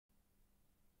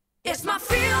It's my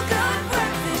feel-good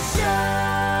breakfast show.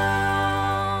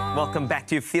 Welcome back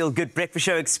to your feel-good breakfast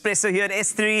show, Espresso here at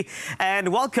S3,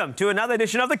 and welcome to another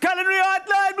edition of the Culinary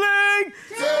Hotline. Bling!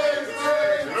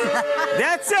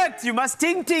 That's it. You must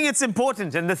ting-ting. It's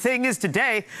important. And the thing is,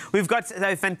 today we've got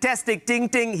a fantastic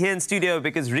ting-ting here in studio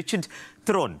because Richard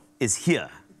Theron is here,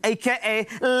 a.k.a.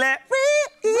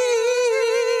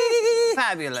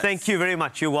 Fabulous. Thank you very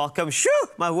much. You're welcome. Shoo!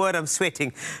 My word, I'm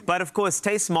sweating. But of course,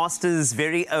 Tastemaster's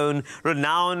very own,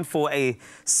 renowned for a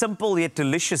simple yet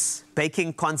delicious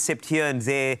baking concept here and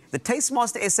there. The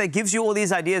Tastemaster SA gives you all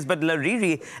these ideas, but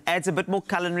Lariri adds a bit more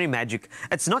culinary magic.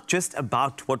 It's not just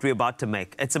about what we're about to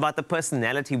make. It's about the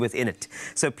personality within it.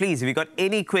 So please, if you've got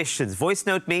any questions, voice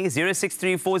note me,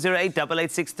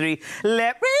 063-408-8863.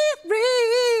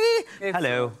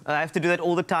 Hello. I have to do that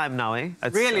all the time now, eh?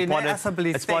 It's really?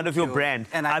 It's part of your brand.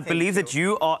 And I believe that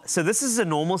you are... So this is a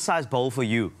normal size bowl for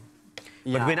you.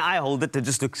 Yeah. But when I hold it, it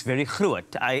just looks very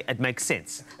groot. It makes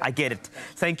sense. I get it.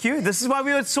 Thank you. This is why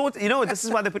we would sort... You know, this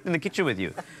is why they put it in the kitchen with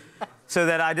you. So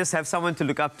that I just have someone to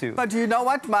look up to. But you know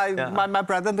what? My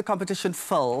brother in the competition,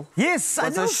 Phil. Yes, I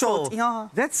know short, Phil. yeah.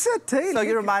 That's it, hey? So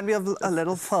you remind me of a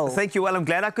little Phil. Thank you. Well, I'm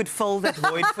glad I could fill that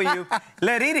void for you.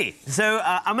 Lariri. So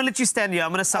I'm going to let you stand here. I'm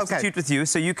going to substitute with you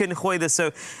so you can gooi this.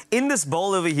 So in this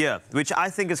bowl over here, which I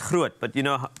think is groot, but you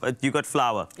know, you got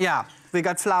flour. Yeah, we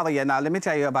got flour here. Now, let me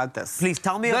tell you about this. Please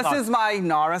tell me about... This is my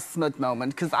Nara Smith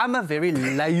moment, because I'm a very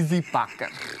lazy baker.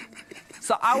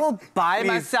 So I will buy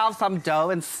myself some dough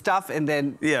and stuff and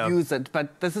then use it.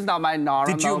 But this is not my Nara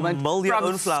moment. Did you mold your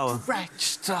own flour? From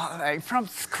scratch, darling. From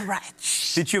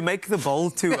scratch. Did you make the bowl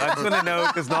too? I just want to know,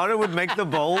 because Nara would make the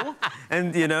bowl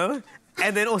and, you know,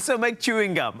 and then also make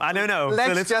chewing gum. I don't know.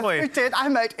 Let's just pretend I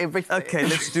made everything. Okay,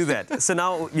 let's do that. So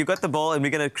now you got the bowl and we're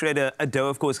going to create a dough,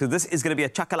 of course, because this is going to be a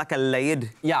chakalaka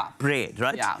layered bread,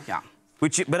 right? Yeah, yeah.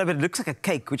 But it looks like a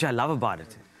cake, which I love about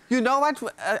it. You know what?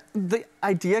 The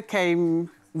idea came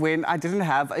when I didn't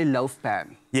have a loaf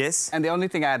pan. Yes. And the only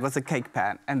thing I had was a cake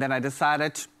pan. And then I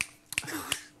decided,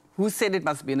 who said it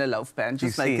must be in a loaf pan?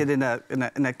 Just make it in a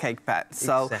cake pan.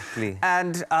 So, exactly.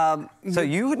 And so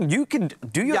you can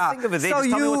do your thing over there. So just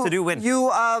tell me what to do when.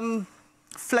 You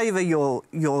flavor your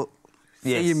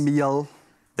meal.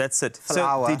 That's it.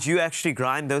 Flour. So, did you actually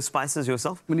grind those spices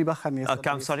yourself? Okay,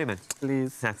 I'm sorry, man.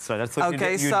 Please. That's right. That's what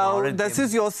okay, so this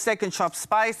is your second chopped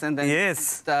spice, and then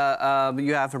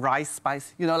you have rice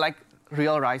spice. You know, like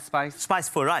real rice spice. Spice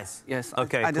for rice? Yes.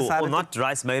 Okay, cool. Well, not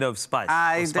rice made of spice.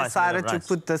 I decided to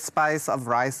put the spice of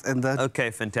rice in the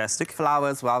fantastic. flour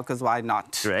as well, because why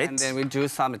not? Great. And then we do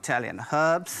some Italian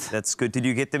herbs. That's good. Did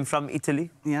you get them from Italy?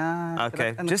 Yeah.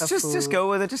 Okay. Just go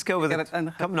with it. Just go with it.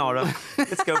 Come, Nara.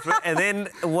 Let's go for it. And then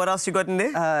what else you got in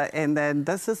there? And then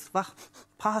this is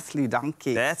parsley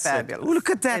donkey. That's fabulous. Oh, look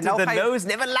at that. The nose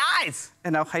never lies.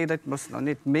 En nou ga je dit mos nou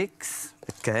net mix.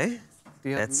 Okay.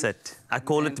 That's it. I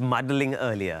call it muddling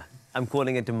earlier. I'm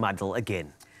calling it to muddle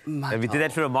again. If we did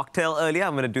that for a mocktail earlier,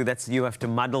 I'm going to do that. So you have to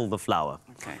muddle the flour.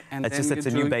 Okay. And that's it's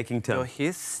a new baking term. Your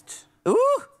yeast.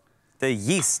 Ooh, the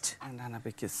yeast. And then a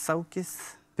bit of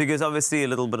soakjes. Because obviously a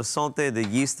little bit of salt there, the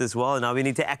yeast as well. Now we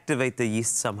need to activate the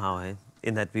yeast somehow, eh?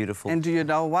 In that beautiful. And do you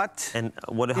know what? And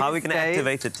how are we going to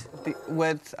activate it?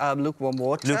 With lukewarm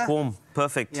water. Lukewarm,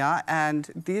 perfect. Yeah, and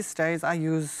these days I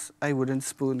use a wooden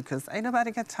spoon because ain't nobody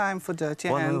got time for dirty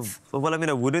hands. Well, I mean,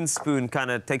 a wooden spoon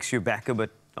kind of takes you back a bit,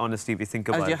 honestly, if you think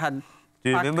about it. Do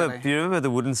you remember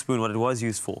the wooden spoon, what it was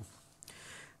used for?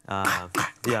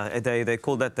 Yeah, they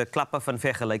call that the klapper van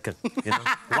vergelijking. You know?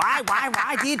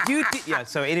 Why did you... Yeah,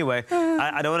 so anyway,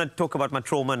 I don't want to talk about my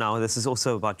trauma now. This is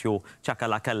also about your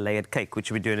chakalaka layered cake,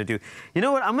 which we're going to do. You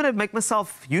know what? I'm going to make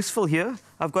myself useful here.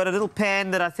 I've got a little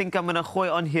pan that I think I'm going to gooi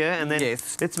on here, and then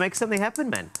let's make something happen,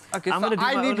 man. Okay, I'm so do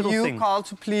I need you, Carl,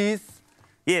 to please...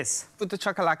 Yes. Put the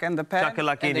chakalaka in the pan,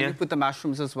 and then you put the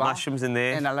mushrooms as well. Mushrooms in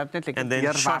there. And I'll have it and then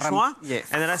shashwa.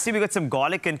 Yes. And then I see we got some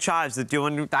garlic and chives. Do you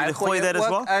want to gooi that as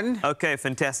well? Okay,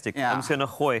 fantastic. Yeah. I'm just going to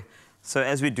gooi. So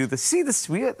as we do this, see this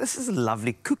is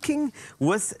lovely. Cooking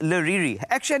with Lariri.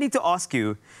 Actually, I need to ask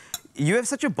you, you have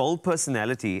such a bold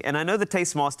personality, and I know the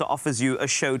Tastemaster offers you a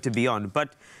show to be on,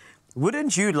 but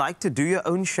wouldn't you like to do your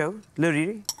own show,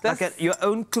 Lariri? Like your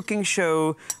own cooking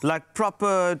show, like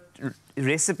proper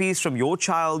recipes from your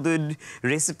childhood,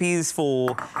 recipes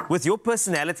with your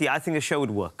personality. I think a show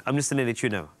would work. I'm just going to let you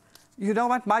know. You know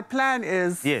what? My plan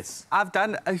is... Yes. I've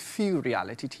done a few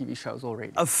reality TV shows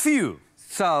already. A few?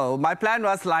 So my plan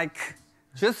was like,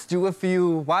 just do a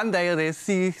few. One day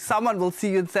someone will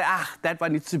see you and say, that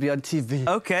one needs to be on TV.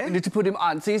 Okay. You need to put him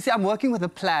on. So you see, I'm working with a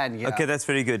plan here. Okay, that's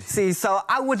very good. See, so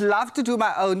I would love to do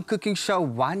my own cooking show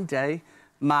one day.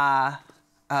 My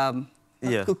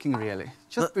Not cooking, really.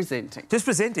 Just presenting. Just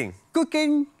presenting?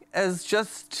 Cooking is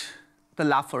just the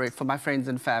love for it, for my friends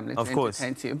and family. Of course.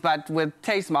 You. But with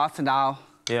Tastemaster now,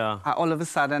 I all of a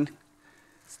sudden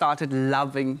started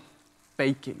loving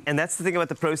baking. And that's the thing about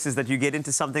the process, that you get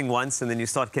into something once and then you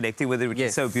start connecting with it, which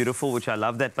is so beautiful, which I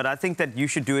love that. But I think that you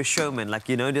should do a showman, like,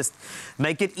 you know, just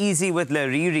make it easy with La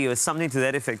Riri or something to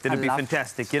that effect. It'd be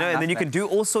fantastic, you know. And then you can do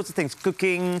all sorts of things,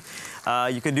 cooking.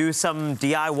 You can do some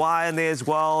DIY in there as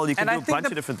well. You can do a bunch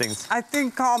of different things. I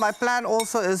think, Carl, my plan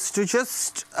also is to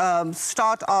just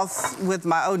start off with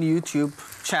my own YouTube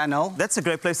channel. That's a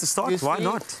great place to start. Why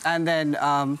not? And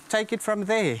then take it from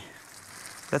there.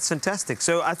 That's fantastic.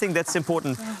 So I think that's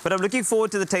important. But I'm looking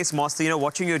forward to the Tastemaster, you know,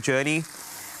 watching your journey.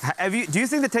 Do you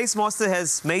think the Tastemaster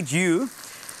has made you,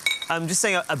 I'm just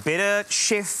saying, a better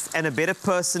chef and a better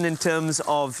person in terms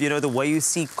of, you know, the way you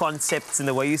see concepts and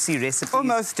the way you see recipes? Oh,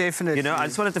 most definitely. You know, I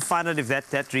just wanted to find out if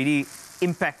that really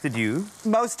impacted you.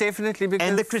 Most definitely, because...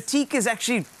 And the critique is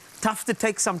actually tough to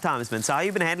take sometimes, man. So how have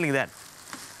you been handling that?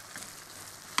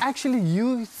 Actually,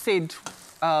 you said,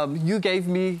 you gave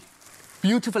me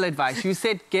beautiful advice. You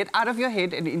said, get out of your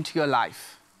head and into your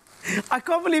life. I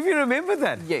can't believe you remember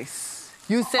that. Yes.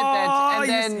 You said that, and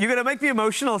then... You're going to make me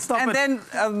emotional. Stop it. And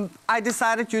then I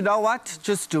decided, you know what?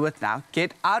 Just do it now.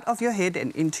 Get out of your head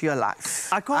and into your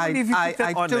life. I can't believe you took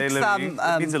that on,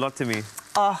 it means a lot to me.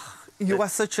 You are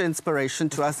such an inspiration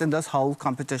to us in this whole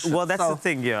competition. Well, that's the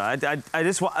thing, yeah. I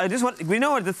just want... We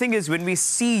know what the thing is, when we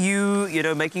see you, you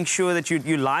know, making sure that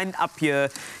you lined up here,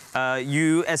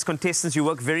 you, as contestants, you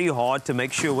work very hard to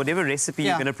make sure whatever recipe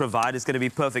you're going to provide is going to be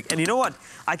perfect. And you know what?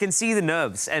 I can see the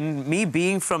nerves. And me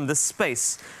being from this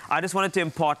space, I just wanted to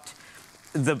impart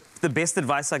the best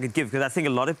advice I could give. Because I think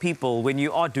a lot of people, when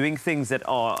you are doing things that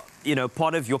are, you know,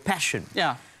 part of your passion...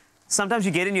 Sometimes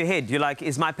you get in your head, you're like,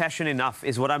 is my passion enough?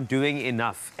 Is what I'm doing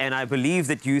enough? And I believe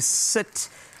that you sit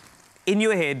in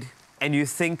your head and you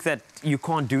think that you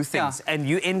can't do things. And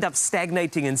you end up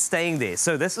stagnating and staying there.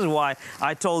 So this is why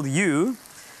I told you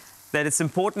that it's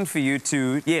important for you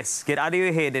to, yes, get out of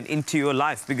your head and into your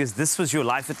life, because this was your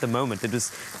life at the moment. It was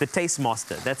the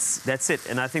Tastemaster. That's it.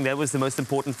 And I think that was the most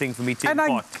important thing for me to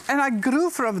impart. And I grew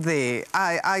from there.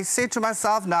 I said to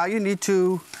myself, now you need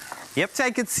to...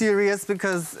 take it serious,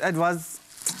 because it was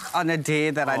on a day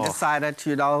that I decided,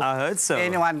 you know... I heard so.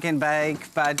 Anyone can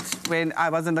bake, but when I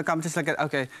was in the competition, like,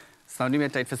 okay, it's not even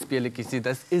time for speerlikies.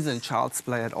 This isn't child's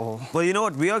play at all. Well, you know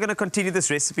what? We are going to continue this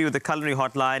recipe with the Culinary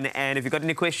Hotline. And if you've got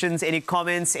any questions, any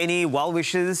comments, any well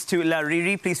wishes to La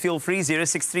Riri, please feel free.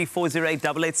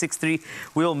 063-408-8863.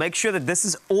 We'll make sure that this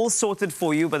is all sorted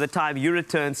for you by the time you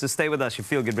return. So stay with us. Your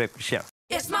Feel Good Breakfast Show.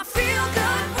 It's my Feel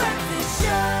Good Breakfast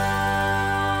Show.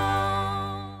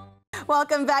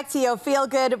 Welcome back to your Feel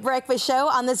Good Breakfast Show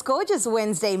on this gorgeous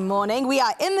Wednesday morning. We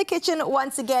are in the kitchen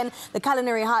once again. The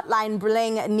Culinary Hotline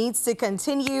bling needs to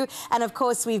continue. And of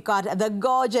course, we've got the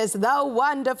gorgeous, the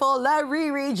wonderful La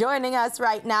Riri joining us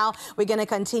right now. We're going to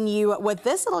continue with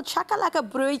this little chakalaka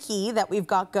broodjie that we've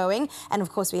got going. And of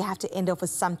course, we have to end off with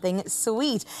something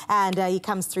sweet. And he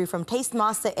comes through from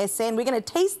Tastemaster SA. And we're going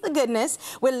to taste the goodness.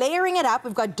 We're layering it up.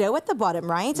 We've got dough at the bottom,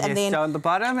 right? Yes, and then dough at the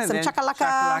bottom, and some then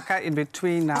chakalaka in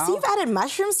between now. I see you've added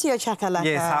mushrooms to your chakalaka.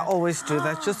 Yes, I always do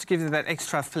that, just to give you that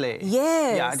extra flair.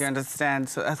 Yes. Yeah, I do understand.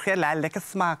 So it's really lekker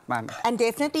smaak, man. And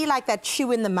definitely like that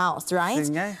chew in the mouth, right?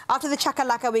 Yeah. After the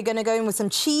chakalaka, we're going to go in with some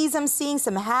cheese, I'm seeing,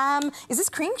 some ham. Is this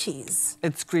cream cheese?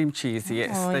 It's cream cheese,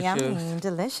 yes. Oh, yummy,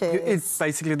 delicious. It's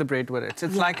basically the bread with it.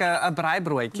 It's like a braai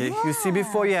broodjie. Yeah. You see,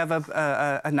 before you have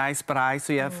a nice braai,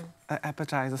 so you have an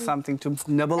appetizer, something to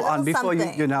nibble on before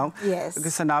you know. Yes. Okay,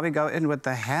 so now we go in with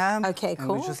the ham. Okay,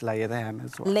 cool. And we just layer the ham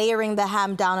as well. Layering the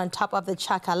ham down on top of the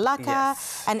chakalaka.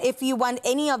 Yes. And if you want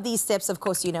any of these steps, of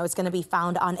course, you know, it's going to be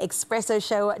found on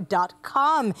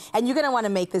expressoshow.com. And you're going to want to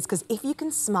make this, because if you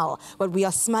can smell what we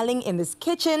are smelling in this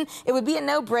kitchen, it would be a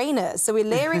no-brainer. So we're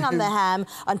layering on the ham,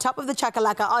 on top of the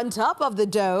chakalaka, on top of the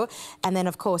dough. And then,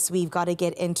 of course, we've got to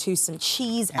get into some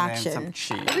cheese action. Some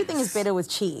cheese. Everything is better with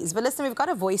cheese. But listen, we've got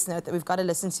a voice note that we've got to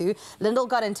listen to. Lyndall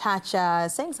got in touch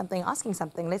saying something, asking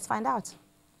something. Let's find out.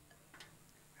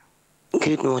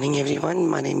 Good morning, everyone.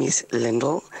 My name is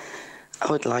Lyndall.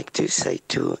 I would like to say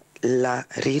to La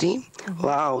Riri,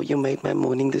 wow, you made my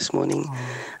morning this morning.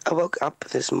 I woke up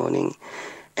this morning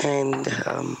and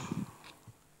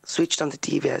switched on the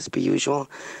TV as per usual.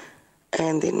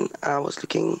 And then I was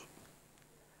looking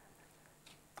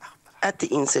at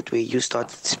the insert where you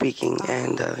started speaking,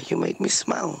 and you made me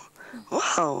smile.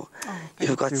 Wow,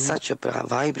 you've got such a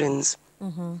vibrance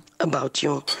about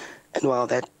you. And wow,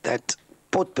 that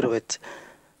potbrood,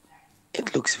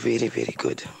 it looks very, very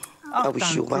good. I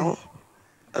wish you well.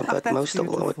 But most of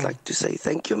all, I would like to say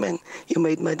thank you, man. You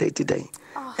made my day today.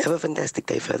 Have a fantastic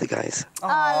day further, guys.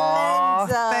 Oh,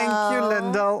 thank you,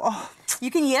 Lindo. Oh. You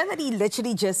can hear that he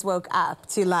literally just woke up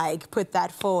to, like, put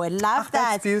that forward. Love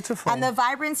that. That's beautiful. And the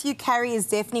vibrance you carry is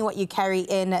definitely what you carry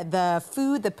in the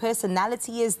food. The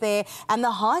personality is there and the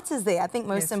heart is there, I think,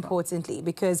 most importantly,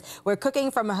 because we're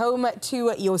cooking from home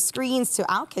to your screens, to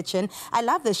our kitchen. I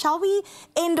love this. Shall we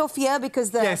end off here?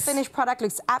 Because the finished product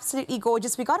looks absolutely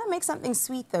gorgeous. We got to make something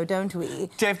sweet, though, don't we?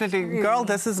 Definitely. Really? Girl,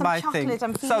 this is my thing.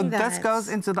 So this goes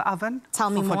into the oven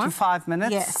for 45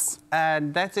 minutes. Yes.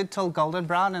 And that's it till golden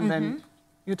brown, and then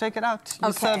you take it out.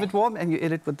 You serve it warm and you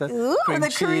eat it with the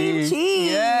cream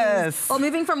cheese. Yes. Well,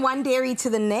 moving from one dairy to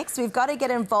the next, we've got to get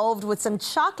involved with some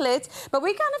chocolate, but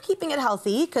we're kind of keeping it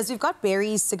healthy because we've got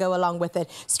berries to go along with it.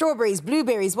 Strawberries,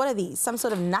 blueberries, what are these? Some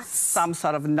sort of nuts? Some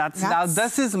sort of nuts. Now,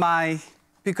 this is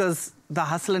because the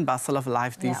hustle and bustle of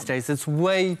life these days, it's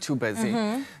way too busy.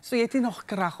 So jy het nie nog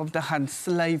krag om te gaan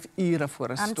slyf ure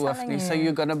voor 'n stoof nie. So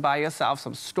you're going to buy yourself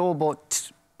some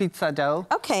store-bought pizza dough.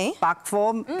 Okay.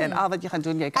 Bakvorm. En al wat jy gaan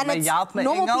doen, jy kan my help met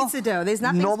normal pizza dough. There's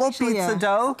nothing normal special pizza here.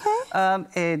 dough. Okay.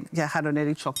 En jy gaan dan net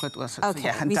die chocolate oor sit.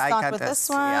 Okay, we start with this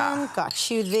one. Got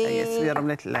you there. Yes, weer om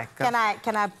net lekker.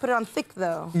 Can I put it on thick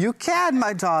though? You can,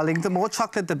 my darling. The more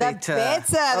chocolate, the better. The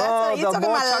better. That's what you're talking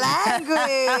about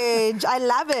language. I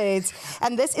love it.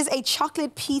 And this is a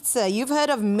chocolate pizza. You've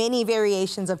heard of many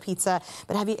variations of pizza,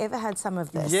 but have you ever had some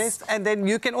of this? Yes, and then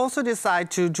you can also decide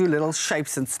to do little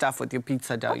shapes and stuff with your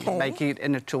pizza dough. Okay. You make it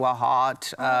into a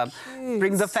heart.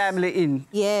 Bring the family in.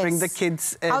 Yes. Bring the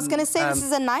kids in. I was going to say, this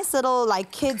is a nice little,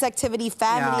 like, kids activity,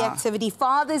 family activity,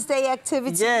 Father's Day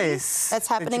activity. Yes. That's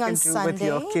happening on Sunday. With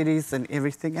your kiddies and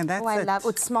everything, and that's I love it.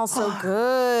 It smells so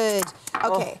good.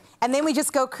 Okay. And then we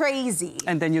just go crazy.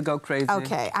 And then you go crazy.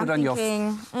 Okay. I'm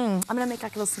thinking, I'm going to make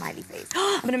like a little smiley face.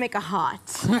 I'm going to make a heart.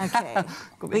 Okay.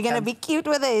 We're going to be cute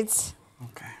with it.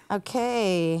 Okay.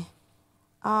 Okay.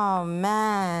 Oh,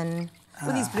 man.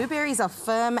 Well, these blueberries are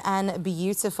firm and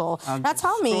beautiful. Now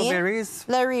tell me,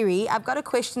 Lariri, I've got a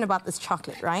question about this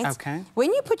chocolate, right? Okay.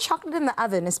 When you put chocolate in the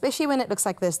oven, especially when it looks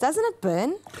like this, doesn't it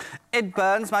burn? It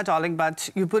burns, my darling, but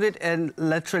you put it in,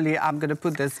 literally, I'm going to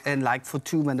put this in like for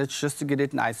 2 minutes just to get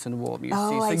it nice and warm, you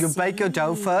see. So you bake your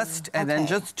dough first, and then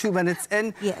just 2 minutes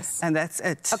in, and that's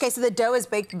it. Okay, so the dough is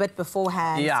baked a bit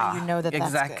beforehand, so you know that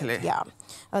that's good. Yeah.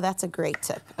 Oh, that's a great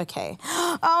tip. Okay.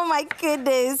 Oh, my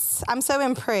goodness. I'm so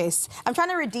impressed. I'm trying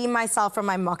to redeem myself from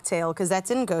my mocktail because that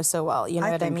didn't go so well. You know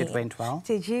what I mean? I think it went well.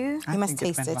 Did you? You must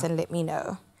taste it and let me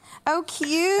know. Oh,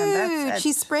 cute. And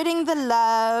she's spreading the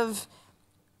love.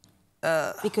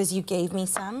 Because you gave me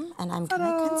some, and I'm going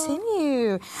to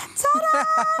continue. Ta-da!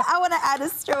 I want to add a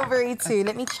strawberry, too.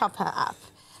 Let me chop her up.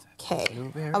 Okay.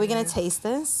 Are we going to taste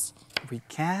this? We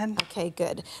can. Okay,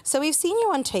 good. So we've seen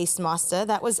you on Tastemaster.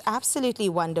 That was absolutely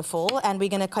wonderful. And we're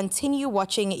going to continue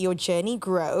watching your journey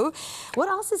grow. What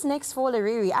else is next for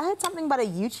Lariri? I heard something about a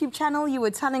YouTube channel you were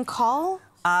telling Carl.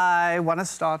 I want to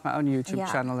start my own YouTube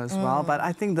channel as well, but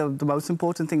I think the most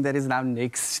important thing that is now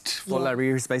next for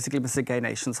Lariri is basically Mr. Gay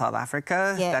Nation South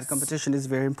Africa. That competition is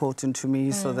very important to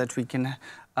me so that we can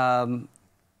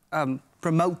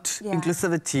promote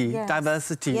inclusivity,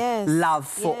 diversity, love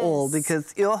for all,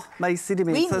 because my city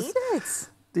we need it.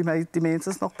 Die mense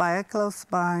is nog baie close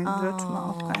by.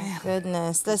 Oh,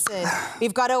 goodness. Listen,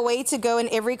 we've got a way to go, and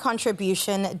every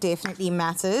contribution definitely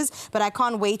matters. But I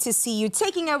can't wait to see you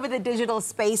taking over the digital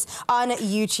space on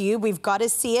YouTube. We've got to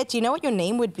see it. Do you know what your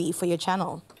name would be for your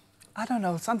channel? I don't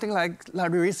know, something like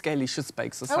Lariri's Gaylicious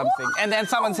Bakes or something. And then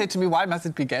someone said to me, why must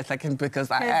it be gay? Like, because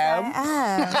I am.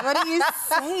 What are you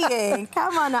saying?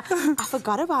 Come on. I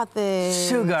forgot about this.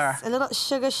 Sugar. A little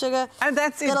sugar. And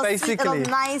that's it, basically. Sweet, little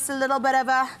nice, a little bit of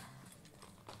a...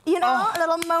 You know, a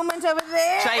little moment over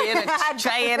there.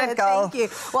 Try it, girl. Thank you.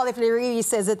 Well, if Lariri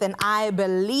says it, then I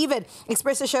believe it.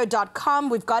 ExpressoShow.com.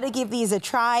 We've got to give these a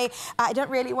try. I don't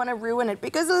really want to ruin it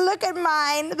because look at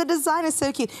mine. The design is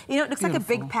so cute. You know, it looks like a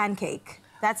big pancake.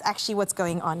 That's actually what's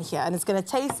going on here. And it's going to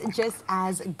taste just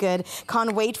as good.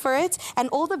 Can't wait for it. And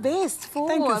all the best for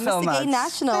Mr. Gay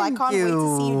National. I can't wait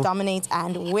to see you dominate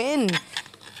and win.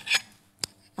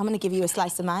 I'm going to give you a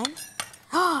slice of mine.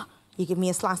 You give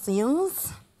me a slice of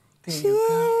yours.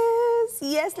 Cheers.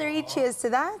 Yes, Larry, cheers to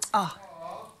that. I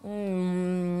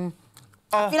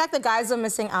feel like the guys are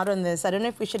missing out on this. I don't know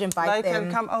if we should invite them. They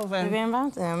can come over. Maybe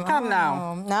invite them. Come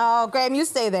now. No, Graham, you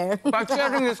stay there. But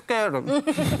sharing is caring.